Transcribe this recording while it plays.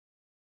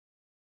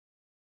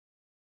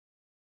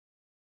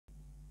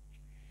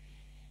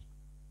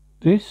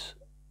This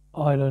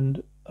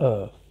island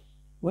Earth.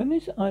 When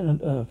this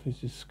island Earth is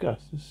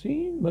discussed, the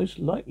scene most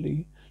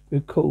likely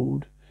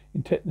recalled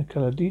in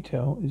technicolor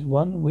detail is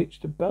one in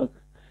which the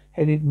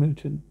bug-headed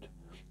mutant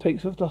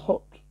takes off the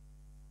hot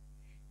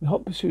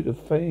pursuit of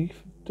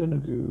Faith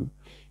Donahue,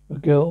 a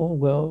girl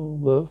well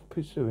worth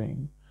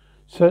pursuing.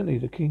 Certainly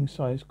the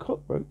king-sized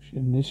cockroach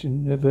in this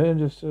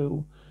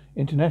Universal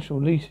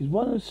International release is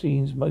one of the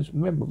scene's most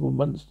memorable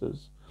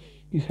monsters.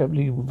 His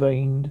heavily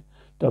veined,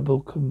 double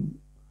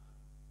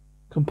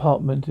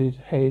compartmented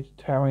head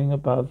towering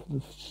above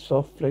the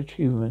soft-fledged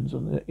humans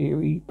on the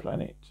eerie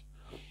planet.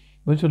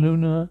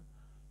 Mutaluna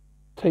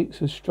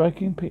makes a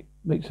striking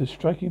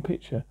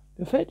picture.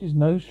 The effect is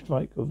no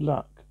strike of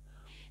luck,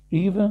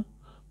 either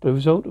the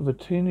result of a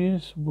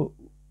tenuous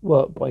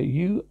work by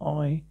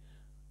UI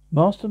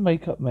master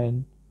makeup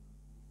man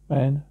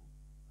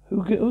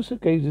who also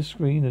gave the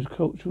screen a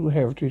cultural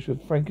heritage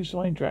of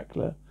Frankenstein,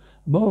 Dracula,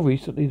 and more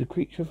recently the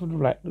creature from the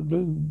Black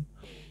Lagoon.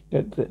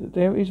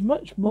 There is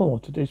much more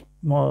to this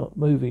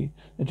movie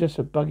than just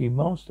a buggy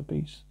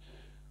masterpiece.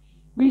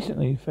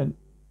 Recently,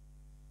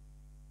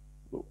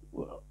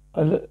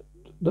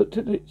 looked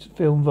at its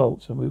film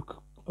vaults and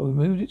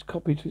removed its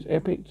copy to its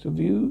epic to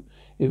view.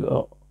 If,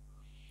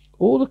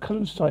 all the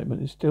colour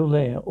excitement is still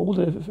there. All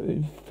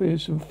the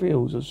fearsome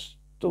feels of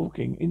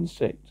stalking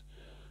insect,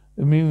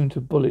 immune to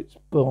bullets,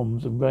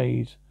 bombs, and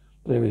rays.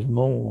 But there is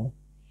more.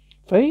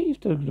 Faith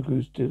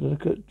Douglas'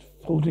 delicate,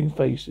 halting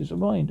face is a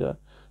reminder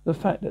of the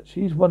fact that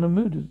she's one of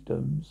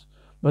Moodum's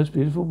most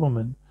beautiful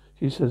women.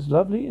 She's as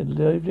lovely and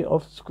lively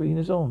off the screen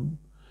as on.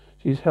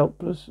 She's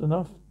helpless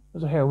enough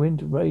as a heroine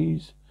to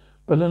raise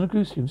Bela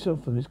Lugosi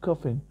himself from his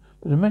coffin,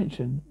 but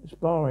dimension,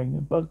 aspiring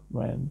and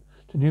Bugman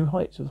to new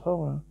heights of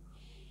horror.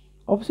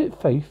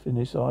 Opposite Faith in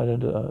this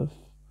island Earth,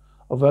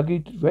 of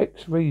rugged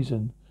Rex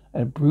Reason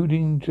and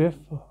brooding Jeff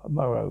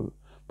Morrow,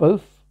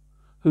 both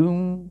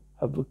whom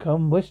have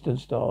become Western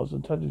stars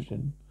on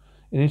television.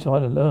 In this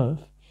island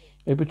Earth,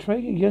 they portray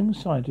a young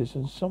scientist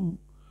and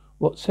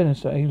somewhat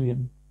sinister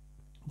alien.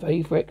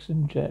 Faith, Rex,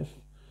 and Jeff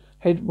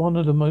head one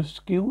of the most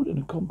skilled and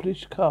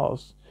accomplished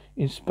casts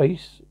in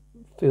space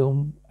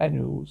film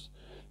annuals.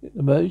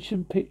 The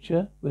motion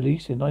picture,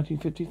 released in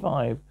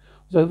 1955,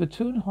 was over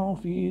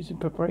 2.5 years in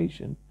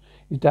preparation.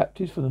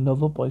 Adapted from the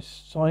novel by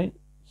science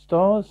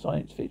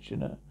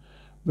fictioner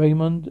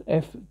Raymond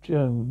F.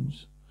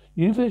 Jones.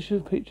 Universal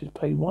Pictures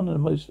paid one of the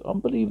most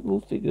unbelievable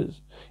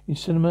figures in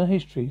cinema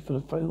history for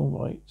the film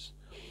rights.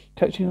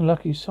 Catching the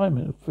lucky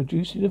assignment of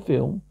producing the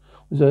film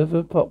was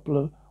ever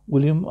popular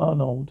William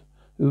Arnold,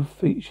 who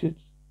fathered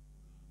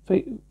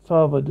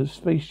the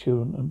Space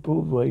Children and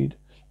Broadwayed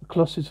the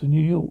Colossus of New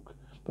York.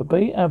 But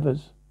Bill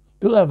Evers,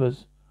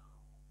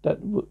 that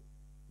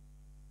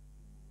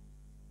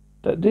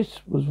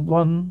this was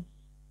one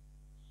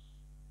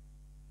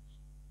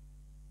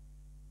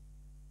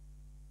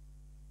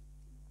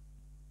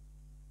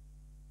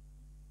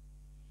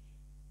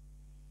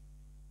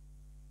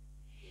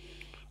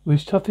of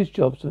his toughest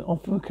jobs and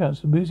often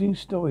recounts amusing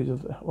stories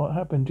of what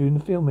happened during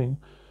the filming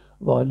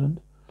of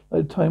Island,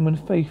 at the time when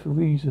Faith and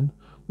Reason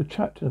were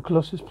trapped in a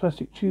Colossus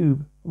plastic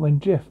tube, and when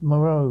Jeff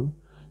Moreau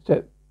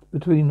stepped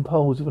between the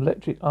poles of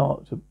electric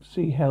arc to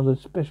see how the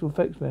special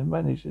effects men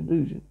managed the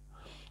illusion.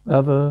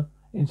 Other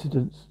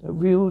incidents that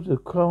revealed the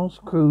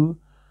cast crew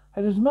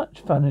had as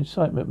much fun and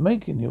excitement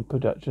making the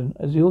production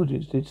as the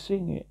audience did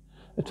seeing it.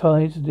 The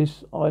tides of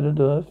this island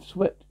Earth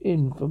swept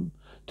in from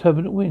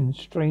turbulent winds,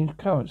 strange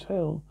currents,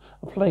 hell.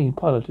 A plane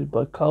piloted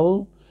by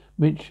Carl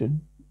Mitchell,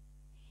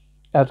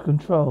 out of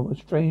control. A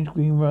strange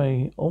green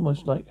ray,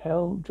 almost like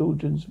Hal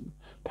Jordan's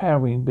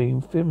powering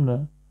beam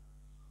Fimler,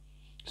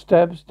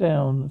 stabs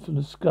down from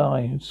the sky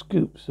and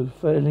scoops a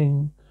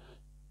failing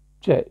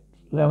jet,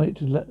 allowing it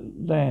to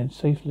land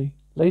safely.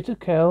 Later,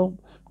 Cal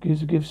begins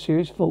to give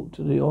serious thought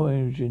to the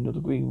origin of the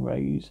green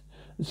rays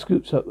and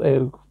scoops up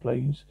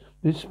aeroplanes.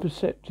 These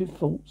perceptive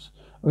thoughts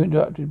are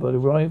interrupted by the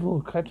arrival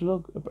of a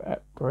catalogue of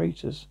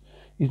apparatus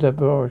in his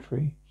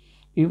laboratory.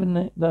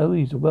 Even though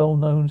he's a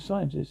well-known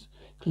scientist,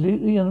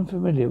 completely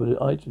unfamiliar with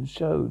the items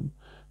shown,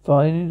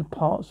 finding the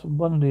parts from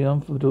one of the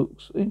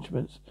unorthodox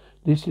instruments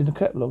listed in the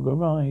catalogue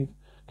arrive.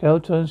 Cal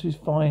turns his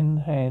fine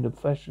hand of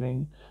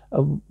fashioning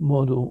a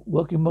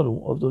working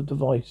model of the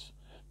device,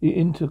 the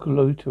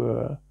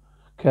interlocutor.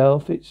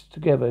 Cal fits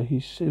together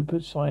his super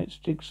science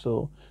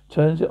jigsaw,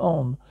 turns it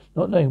on,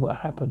 not knowing what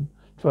happened.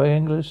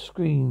 Triangular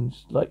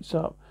screens lights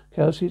up.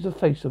 Cal sees the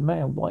face of a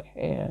man, white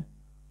hair.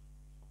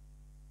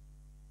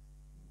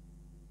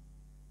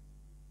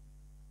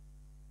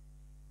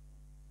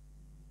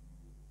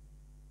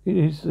 It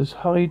is this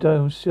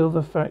high-dome,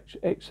 silver-thatched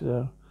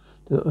Exeter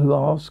who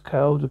asks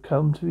Cal to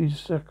come to his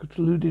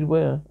secluded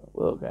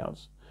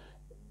workhouse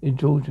in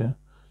Georgia.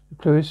 The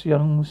curious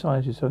young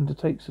scientist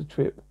undertakes the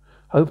trip,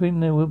 hoping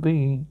there will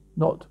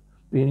not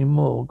be any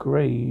more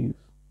grave.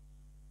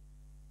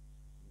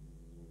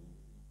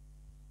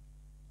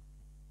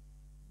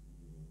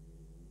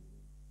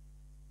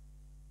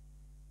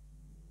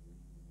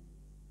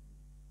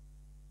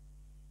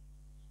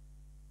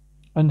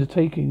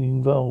 Undertaking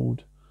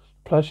involved.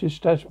 plush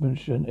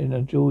establishment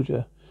in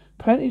Georgia.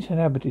 Apparently it's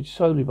inhabited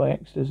solely by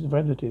Exeter's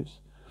relatives.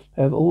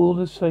 They have all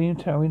the same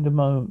towering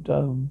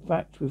dome,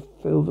 backed with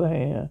silver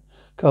hair.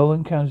 Cole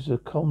encounters a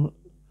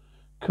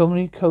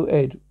commonly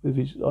co-ed with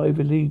his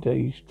Ivy League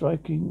days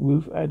striking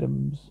Ruth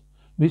Adams,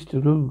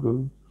 Mr.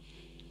 Lungu.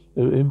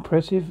 The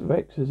impressive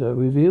Exeter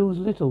reveals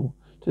little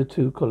to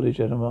two college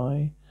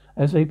alumni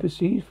as they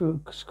proceed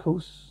through a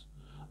course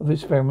of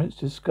experiments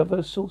to discover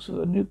a source of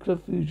a nuclear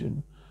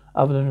fusion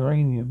other than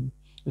uranium.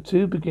 The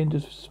two begin to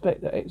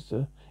suspect that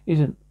Exeter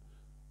isn't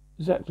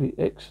exactly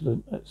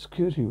excellent at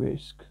security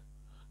risk.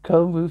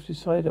 Cole and Ruth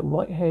decide that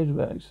white-haired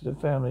Exeter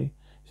family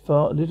is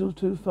a little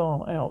too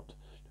far out to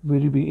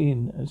really be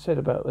in and set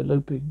about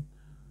eloping.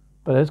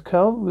 But as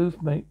Carl and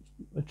Ruth make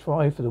a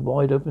try for the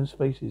wide open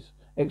spaces,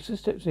 Exeter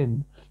steps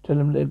in, telling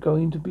them they're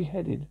going to be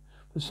headed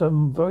for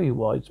some very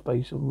wide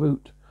space en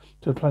route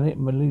to the planet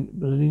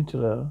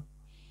Melitula.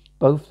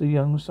 Both the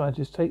young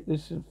scientists take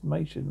this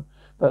information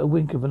without a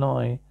wink of an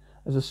eye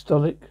as a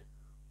stolic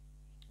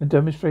and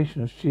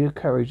demonstration of sheer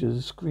courage as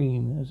the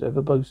screen has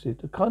ever boasted.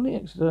 The kindly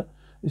Exeter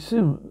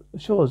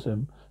assures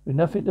them with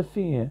nothing to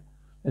fear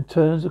and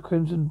turns the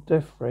Crimson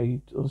Death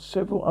Ray on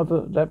several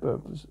other lab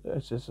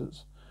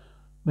assistants,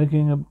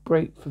 making a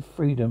break for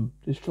freedom,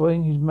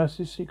 destroying his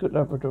massive secret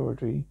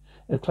laboratory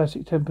in a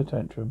classic temper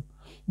tantrum.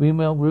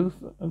 Meanwhile, Ruth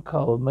and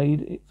Carl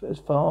made it as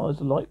far as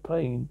the light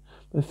plane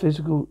by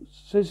physical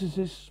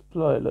physicist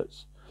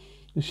pilots.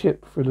 The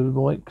ship through the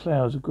white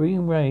clouds, a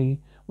green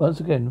ray once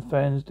again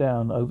fans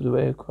down over the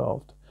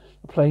aircraft.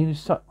 The plane is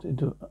sucked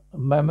into a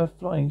mammoth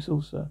flying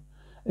saucer,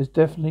 as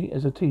definitely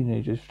as a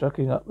teenager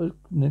sucking up a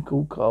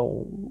nickel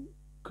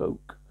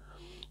coke.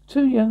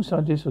 Two young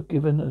scientists are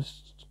given a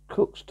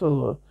cook's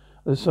tour of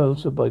the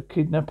saucer by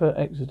kidnapper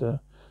Exeter.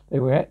 They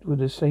react with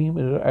the same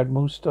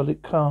Admiral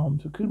stolic calm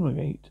to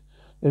accumulate.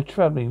 They're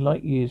travelling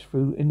light years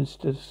through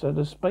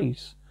interstellar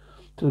space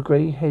to the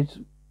grey-head's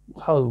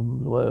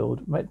home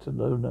world,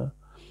 Metalona,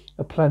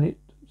 a planet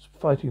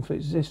fighting for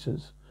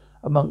existence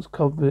amongst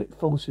cosmic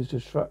forces of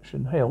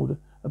destruction, held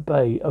at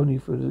bay only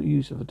through the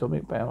use of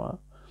atomic power.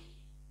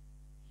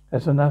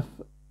 That's enough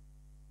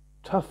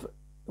tough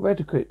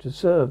rhetoric to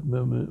serve,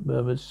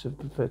 murmurs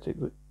sympathetic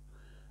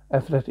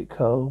athletic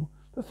Carl.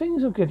 But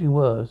things are getting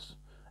worse.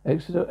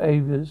 Exeter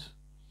Avias,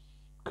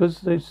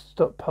 because their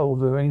stockpile of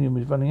uranium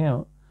is running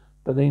out,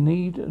 but they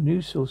need a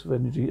new source of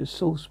energy, a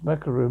source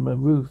Macaroon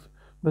and Ruth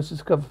must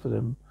discover for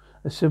them.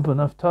 A simple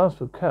enough task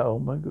for Carl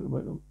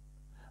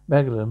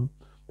Magellan,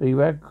 but he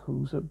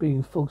radicals at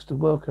being forced to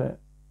work at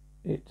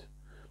it,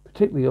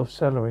 particularly off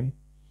salary.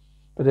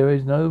 But there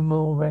is no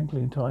more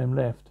wrangling time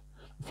left.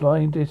 The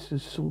flying discs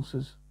of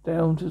saucers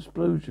down to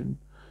explosion,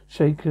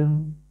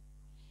 shaken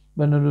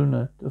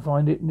Menaluna to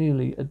find it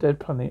nearly a dead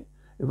planet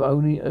with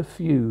only a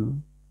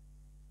few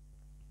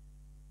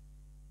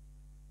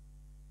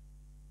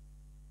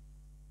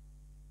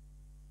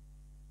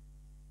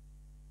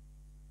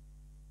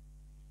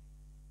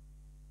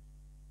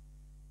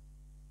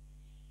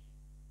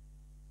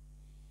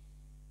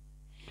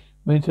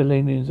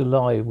Mediterraneans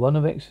alive. One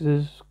of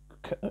Exeter's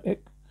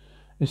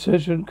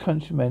insurgent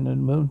countrymen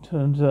and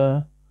Mountains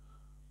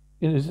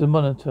is the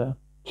Monitor,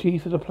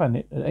 chief of the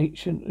planet, an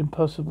ancient,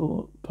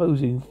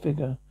 imposing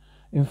figure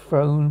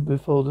enthroned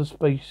before the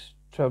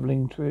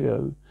space-travelling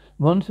trio.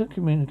 Monitor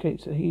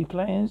communicates that he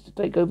plans to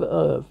take over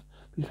Earth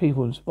with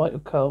people in spite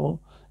of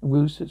Carl and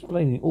Ruth's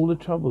explaining all the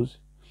troubles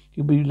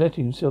he'll be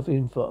letting himself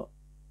in for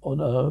on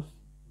Earth.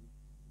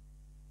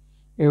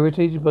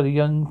 Irritated by the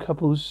young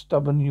couple's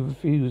stubborn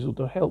refusal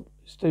to help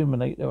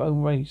exterminate their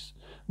own race,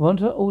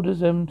 Monitor orders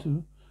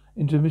them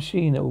into a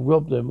machine that will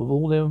rob them of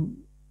all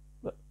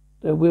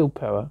their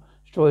willpower,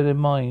 destroy their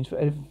minds for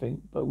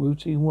everything but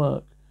routine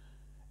work.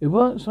 It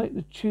works like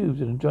the tubes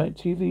in a giant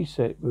TV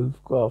set,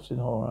 Ruth grasps in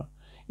horror,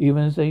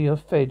 even as they are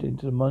fed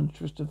into the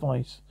monstrous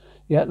device.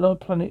 The outlawed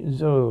planet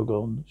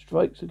Zoragon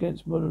strikes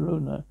against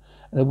Motaluna,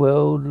 and the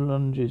world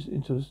lunges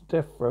into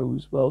death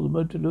throes while the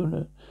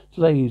Motaluna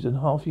slaves and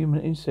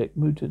half-human insect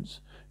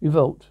mutants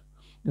revolt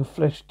in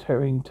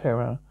flesh-tearing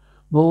terror.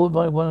 Mauled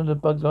by one of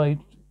the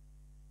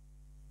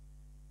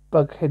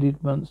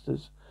bug-headed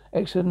monsters,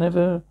 Exeter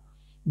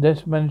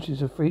nevertheless manages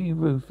to free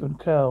Ruth and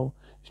Carl,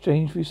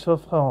 exchange for his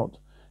soft heart,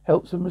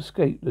 helps them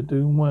escape the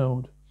doomed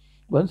world.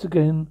 Once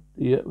again,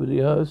 with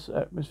the Earth's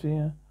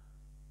atmosphere,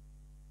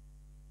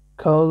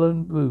 Carl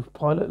and Ruth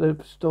pilot their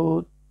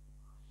stored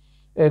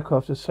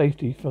aircraft to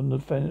safety from the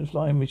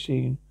flying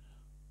machine,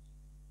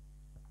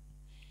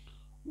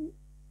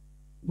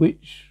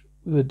 which,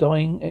 with a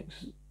dying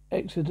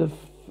Exeter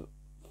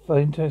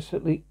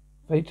fatalistically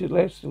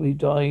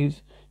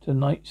dives to the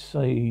night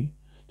sea.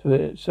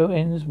 So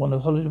ends one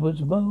of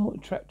Hollywood's more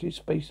attractive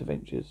space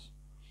adventures.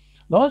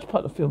 Large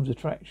part of the film's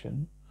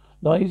attraction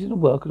lies in the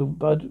work of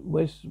Bud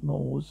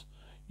Westmore's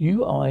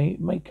UI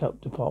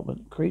makeup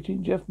department,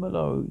 creating Jeff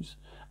Melrose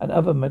and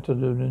other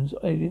Metalunans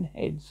alien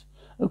heads,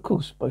 and of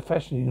course by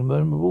fashioning a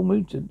memorable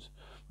mutant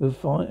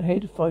with a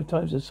head 5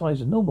 times the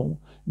size of normal.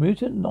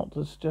 Mutant not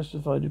as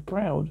justified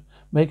proud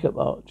makeup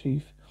art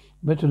chief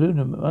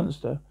Metaluna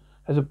monster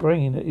has a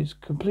brain that is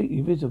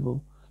completely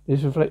visible,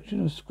 This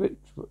reflection of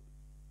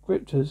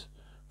scripters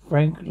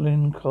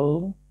Franklin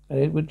Cole and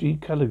Edward G.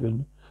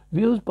 Callaghan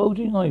reveals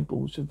bulging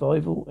eyeballs,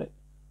 survival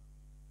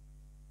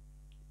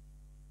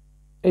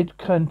Ed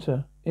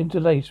Cantor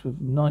interlaced with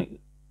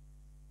night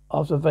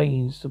after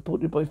veins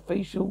supported by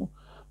facial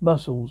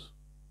muscles.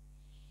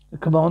 The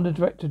commander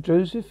director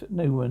Joseph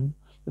Newman,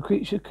 the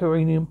creature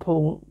cranium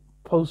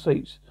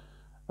pulsates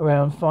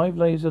around 5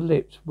 layers of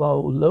lips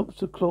while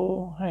lobster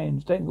claw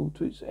hands dangle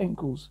to its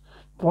ankles.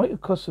 Despite a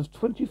cost of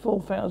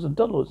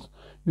 $24,000,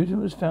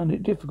 Mutant found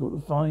it difficult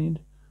to find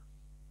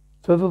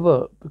further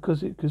work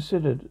because it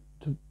considered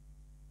to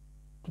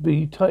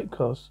be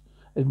typecast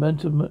as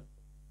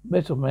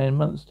Metal Man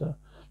Monster.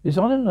 This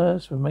on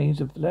Earth remains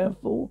a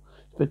powerful,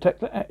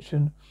 spectacular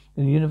action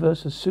in the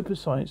universe of super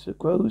science that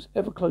grows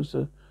ever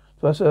closer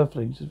to us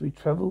Earthlings as we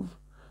travel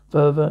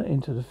further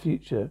into the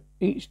future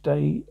each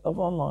day of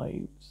our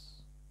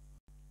lives.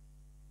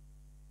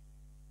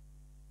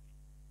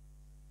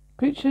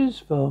 Pictures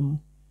from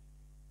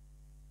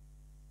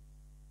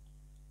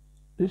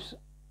this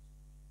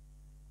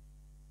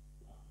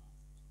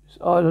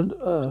island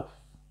Earth.